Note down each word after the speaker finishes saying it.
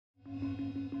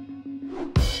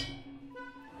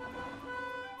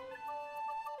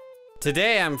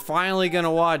Today I'm finally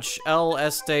gonna watch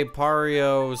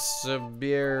ESTEPARIO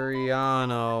SIBERIANO.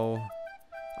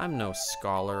 I'm no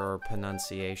scholar or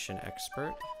pronunciation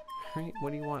expert. Right?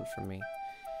 What do you want from me?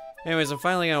 Anyways, I'm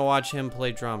finally gonna watch him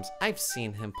play drums. I've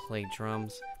seen him play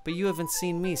drums, but you haven't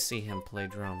seen me see him play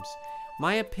drums.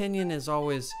 My opinion is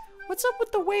always, what's up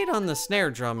with the weight on the snare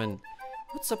drum and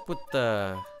what's up with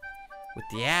the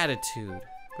attitude?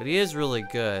 But he is really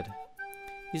good.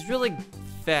 He's really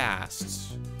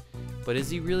fast. But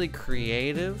is he really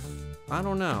creative? I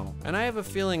don't know. And I have a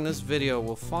feeling this video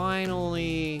will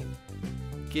finally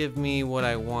give me what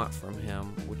I want from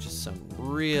him, which is some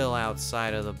real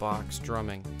outside of the box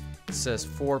drumming. It says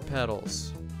 4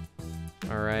 pedals.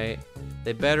 Alright.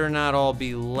 They better not all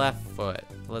be left foot.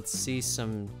 Let's see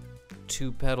some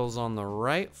 2 pedals on the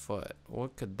right foot.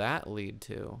 What could that lead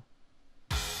to?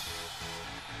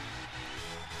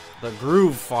 The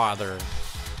Groove Father.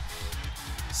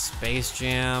 Space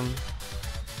Jam.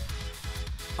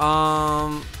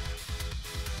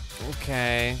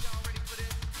 Okay.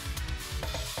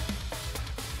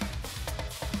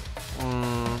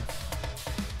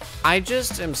 I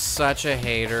just am such a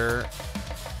hater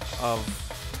of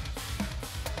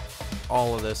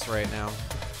all of this right now.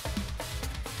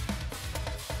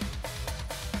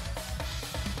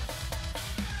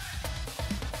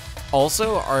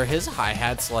 Also, are his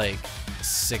hi-hats like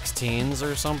 16s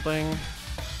or something?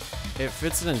 It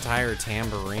fits an entire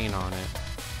tambourine on it.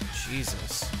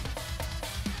 Jesus.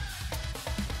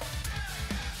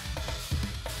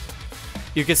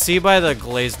 You can see by the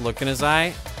glazed look in his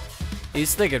eye,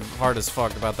 he's thinking hard as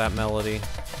fuck about that melody.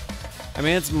 I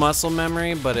mean, it's muscle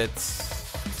memory, but it's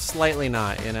slightly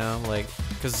not, you know? Like,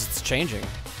 because it's changing.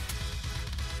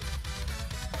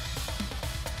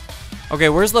 Okay,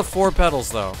 where's the 4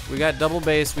 pedals, though? We got double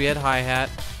bass, we had hi-hat.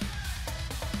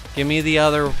 Give me the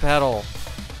other pedal.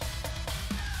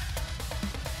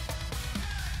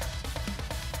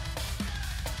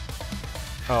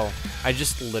 Oh, I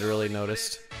just literally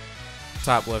noticed.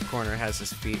 Top left corner has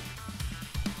his feet.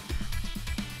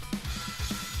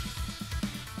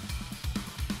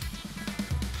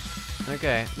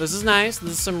 Okay, this is nice.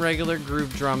 This is some regular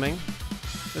groove drumming.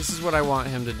 This is what I want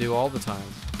him to do all the time.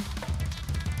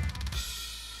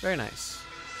 Very nice.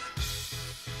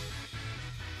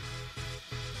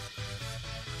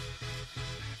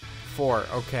 Four.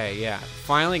 Okay, yeah.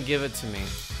 Finally give it to me.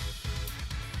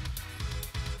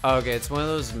 Okay, it's one of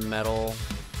those metal.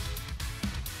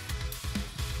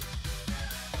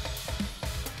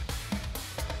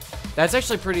 That's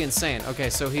actually pretty insane.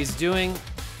 Okay, so he's doing.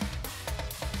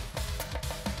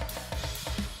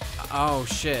 Oh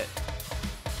shit.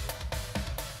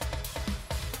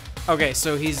 Okay,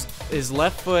 so his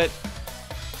left foot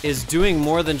is doing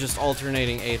more than just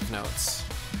alternating 8th notes.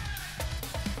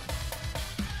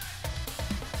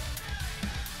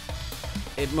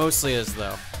 It mostly is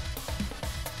though.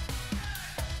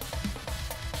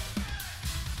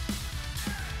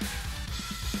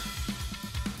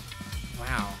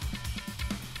 Wow.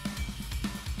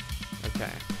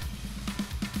 Okay.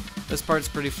 This part's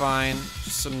pretty fine.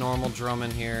 Just some normal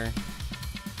drumming here.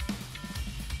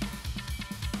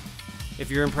 If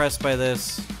you're impressed by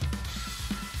this,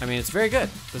 I mean, it's very good.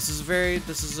 This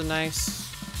is a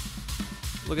nice,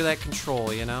 look at that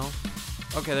control, you know?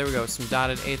 Okay, there we go. Some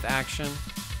dotted 8th action.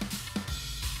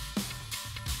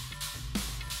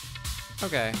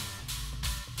 Okay.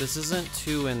 This isn't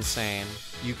too insane.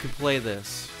 You could play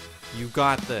this. You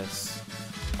got this.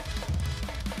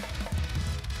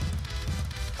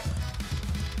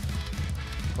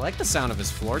 I like the sound of his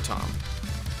floor tom.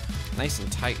 Nice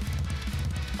and tight.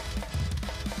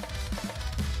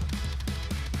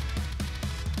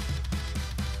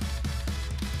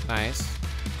 Nice.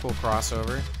 Cool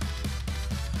crossover.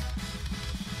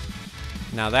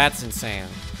 Now that's insane.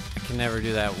 I can never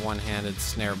do that one-handed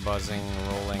snare buzzing,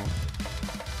 rolling.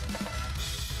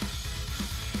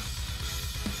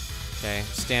 Okay,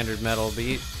 standard metal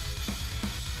beat.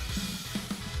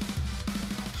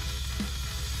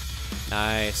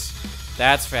 Nice.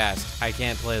 That's fast. I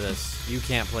can't play this. You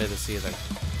can't play this either.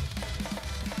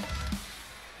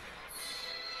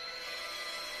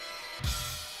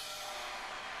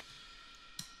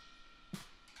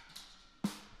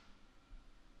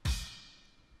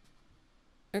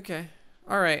 Okay.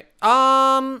 All right.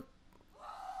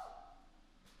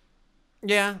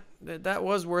 Yeah, that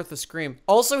was worth a scream.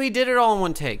 Also, he did it all in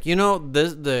one take. You know,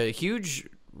 the huge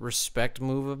respect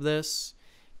move of this,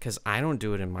 because I don't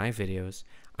do it in my videos.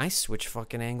 I switch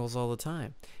fucking angles all the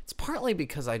time. It's partly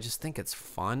because I just think it's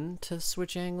fun to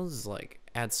switch angles, like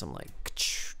add some like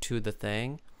to the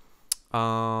thing.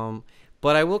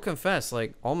 But I will confess,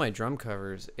 like all my drum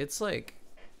covers, it's like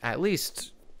at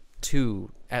least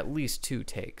two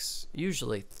takes,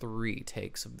 usually 3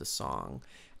 takes of the song,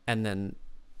 and then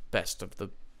best of the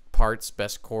parts,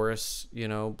 best chorus, you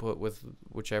know, put with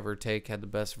whichever take had the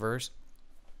best verse.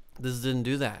 This didn't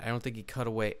do that. I don't think he cut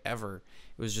away ever.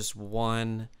 It was just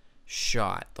one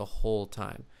shot the whole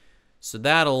time. So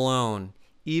that alone,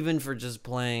 even for just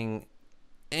playing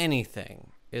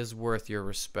anything, is worth your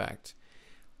respect.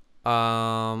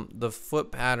 The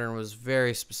foot pattern was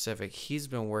very specific. He's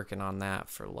been working on that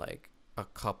for like a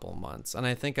couple months. And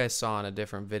I think I saw in a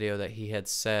different video that he had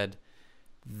said,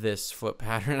 this foot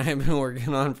pattern I've been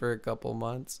working on for a couple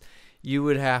months. You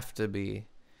would have to be.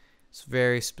 It's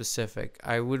very specific.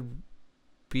 I would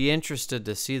be interested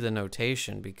to see the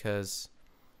notation, because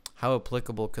how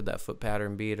applicable could that foot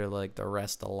pattern be to like the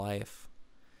rest of life?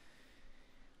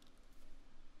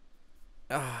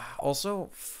 Also,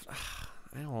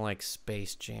 I don't like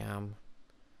Space Jam.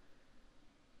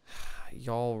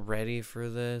 Y'all ready for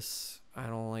this? I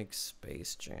don't like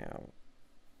Space Jam.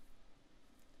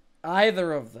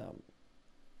 Either of them.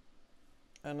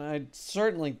 And I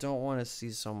certainly don't want to see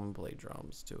someone play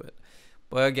drums to it.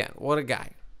 But again, what a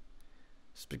guy.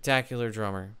 Spectacular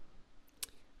drummer.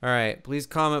 All right, please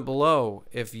comment below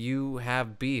if you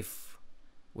have beef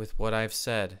with what I've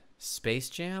said. Space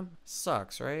Jam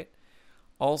sucks, right?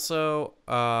 Also,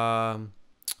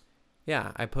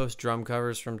 yeah, I post drum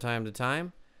covers from time to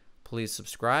time. Please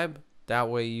subscribe. That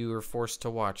way you are forced to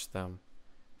watch them.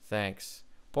 Thanks.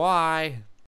 Bye.